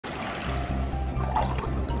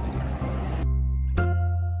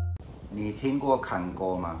你听过砍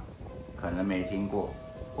钩吗？可能没听过，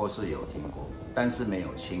或是有听过，但是没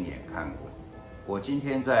有亲眼看过。我今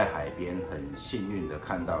天在海边很幸运地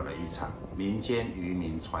看到了一场民间渔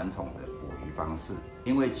民传统的捕鱼方式。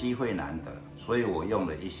因为机会难得，所以我用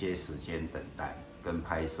了一些时间等待跟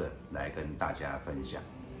拍摄来跟大家分享。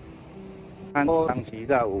当时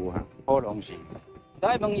才有啊，好拢是。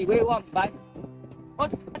来问伊话我唔捌，我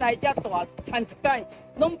来遮大摊一摆，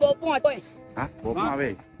拢无半尾。啊，无半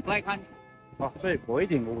尾。来看。哦，所以无一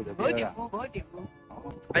定有就对啦。无一定有。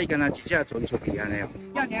啊，伊敢若一只船出去安尼哦。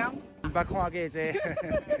这样。唔捌看过这。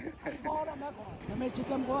我都唔捌看，下暝7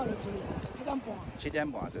点半就出去，7点半。7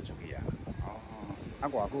点半就出去啊。哦。啊，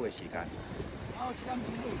偌久的时间？7点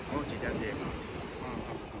钟。哦，7点钟。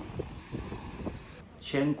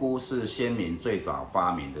千菇是先民最早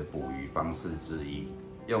发明的捕鱼方式之一，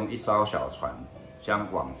用一艘小船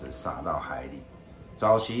将网子撒到海里。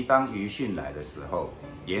早期当渔汛来的时候，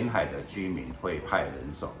沿海的居民会派人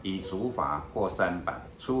手以竹筏或舢板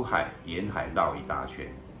出海沿海绕一大圈，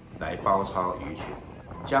来包抄鱼群，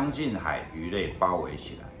将近海鱼类包围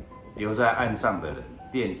起来。留在岸上的人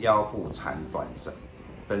便腰部缠短绳，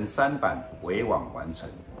等舢板围网完成，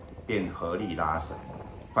便合力拉绳。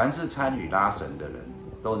凡是参与拉绳的人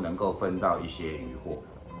都能够分到一些渔获。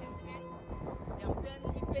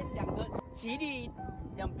一边两个极力，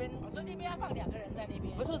两边。所以那边要放2个人在那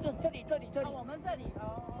边。不是这里。我们这里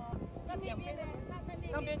哦。那边呢？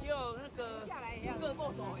那边只有那个下来一样。各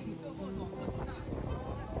过走，各过走，各过那。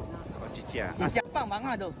哦，一只。一只放网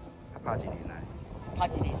啊都。啊，拍一年来。拍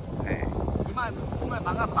一年。嘿。伊卖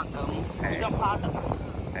网啊放长，伊要拍长。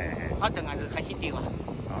拍长啊就开始钓啊。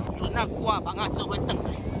船啊挂网啊就会转来。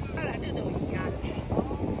再来就有鱼啊。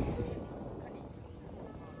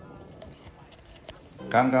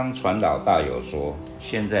刚刚船老大有说，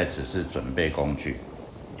现在只是准备工具，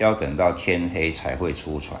要等到天黑才会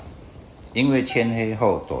出船，因为天黑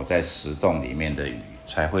后躲在石洞里面的鱼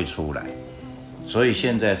才会出来，所以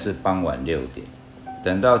现在是傍晚6点，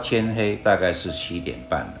等到天黑大概是7点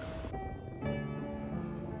半了。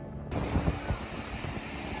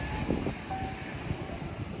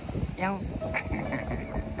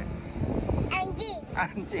安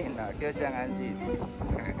静啦，叫声安静。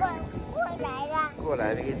过来啦。过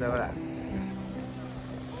来，你去倒啦？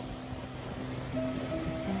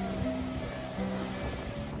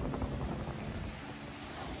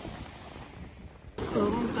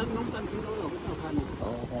哦，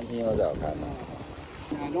看天有照看嘛。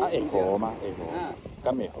会好吗？会好。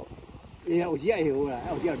敢会好？有时会好啦，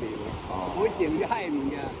有时袂好。不一定要海物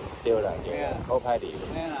件。对啦，好歹哩。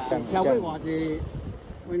挑过偌济，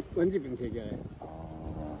阮这边摕起来。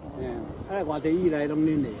偌济以来拢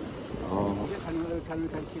恁的。哦。看7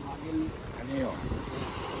华斤。安尼哦。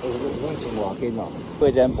用7华斤哦。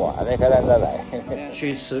8点半，安尼看咱再来。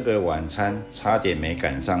去吃个晚餐，差点没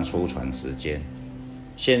赶上出船时间。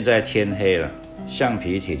现在天黑了，橡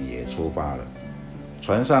皮艇也出发了。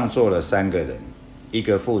船上坐了3个人，1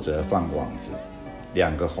个负责放网子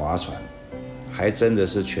，2个划船，还真的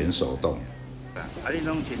是全手动。啊，你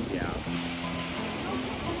拢亲戚？啊，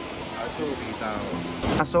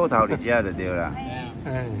手头伫遮就对啦。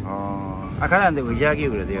哦，啊，看咱就为遮钓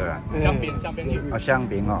就对啦。香槟钓。哦，香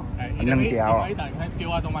槟哦，2条哦。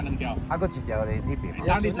钓啊，都嘛2条。啊，搁1条咧迄边。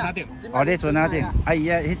啊，你船哪顶？哦，你船哪顶？啊，伊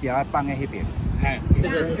迄条放在迄边。这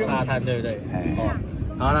个是沙滩，对不对？哦。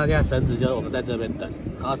然后呢，现在绳子就是我们在这边等，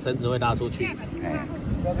然后绳子会拉出去。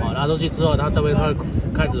哦，拉出去之后，它这边会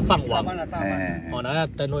开始放网。哦，然后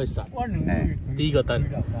灯会闪。第一个灯，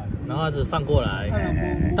然后是放过来，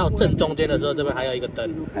到正中间的时候，这边还有一个灯。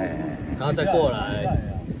然后再过来，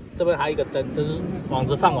这边还有一个灯，就是网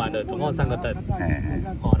子放完了，总共3个灯。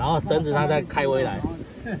哦，然后绳子它再开回来，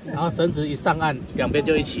然后绳子一上岸，两边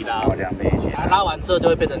就一起拉。两边一起拉。拉完之后就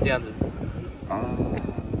会变成这样子。哦。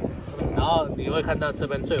然后你会看到这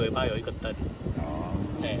边最尾巴有一个灯。哦。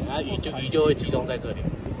然后鱼就会集中在这里。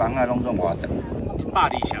网啊，拢总偌长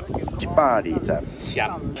？120箱。120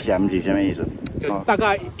箱。箱是什么意思？就大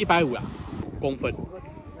概150公分。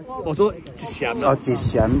我说一箱哦，一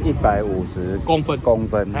箱150公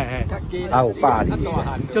分。啊，有120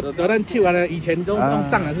箱。就咱手啊，以前都用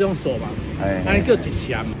杖还是用手嘛？那一个一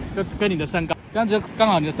箱，就跟你的身高，这样就刚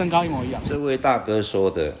好你的身高一模一样。这位大哥说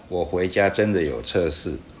的，我回家真的有测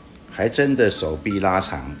试，还真的手臂拉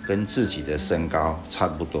长，跟自己的身高差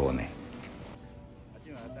不多呢。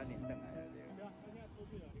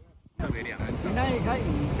特别亮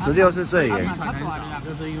，16是最远。船很少，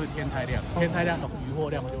就是因为天太亮，渔获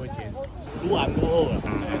量就会减少。入岸过后了，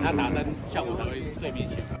它打灯效果才会最明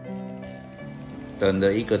显。等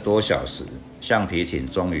了1个多小时，橡皮艇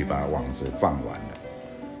终于把网子放完了。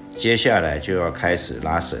接下来就要开始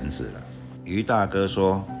拉绳子了。鱼大哥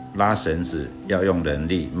说，拉绳子要用人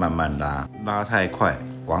力慢慢拉，拉太快，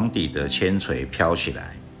网底的铅锤飘起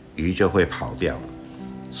来，鱼就会跑掉了。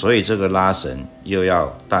所以这个拉绳又要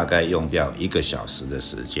大概用掉1个小时的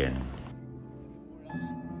时间。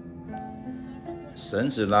绳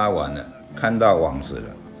子拉完了，看到网子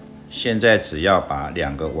了，现在只要把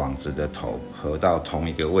2个网子的头合到同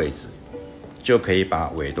一个位置，就可以把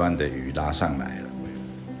尾端的鱼拉上来了。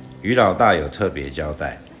鱼老大有特别交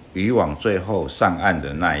代，渔网最后上岸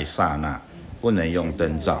的那一刹那，不能用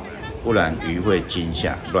灯照，不然鱼会惊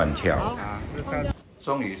吓乱跳。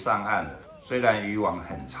终于上岸了，虽然渔网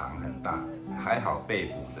很长很大，还好被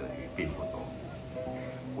捕的鱼并不多。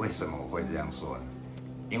为什么我会这样说呢？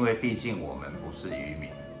因为毕竟我们不是渔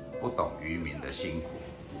民，不懂渔民的辛苦。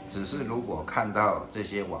只是如果看到这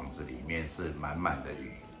些网子里面是满满的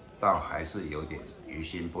鱼，倒还是有点于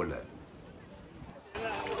心不忍。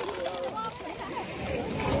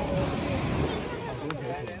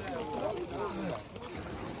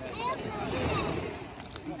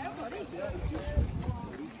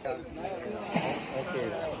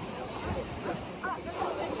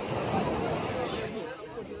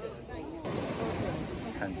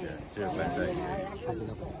看起来这份的鱼，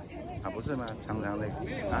啊不是吗？长长的啊。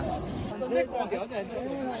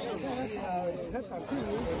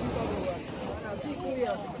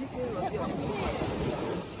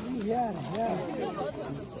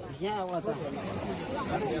我操！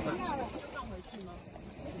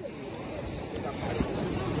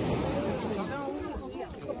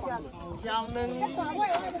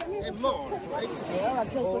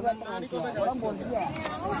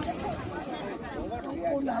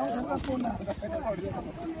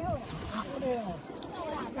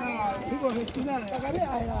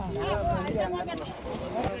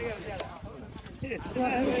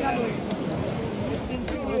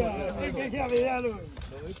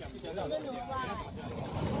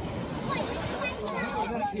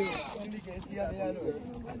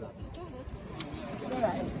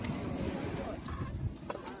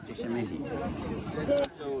这什么鱼？这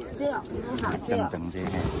哦，好，这哦，金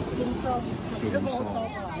梭，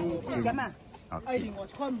这什么？哎，另外一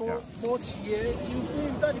款无饲的，因为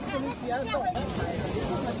早就跟你食了都。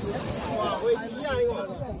哇，会吃啊！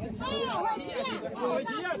会吃啊！会吃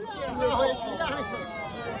啊！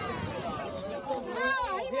哦，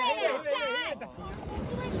因为俩吃啊，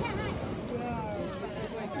因为吃啊。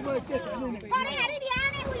好嘞，你听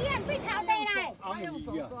呢，会演对头地来。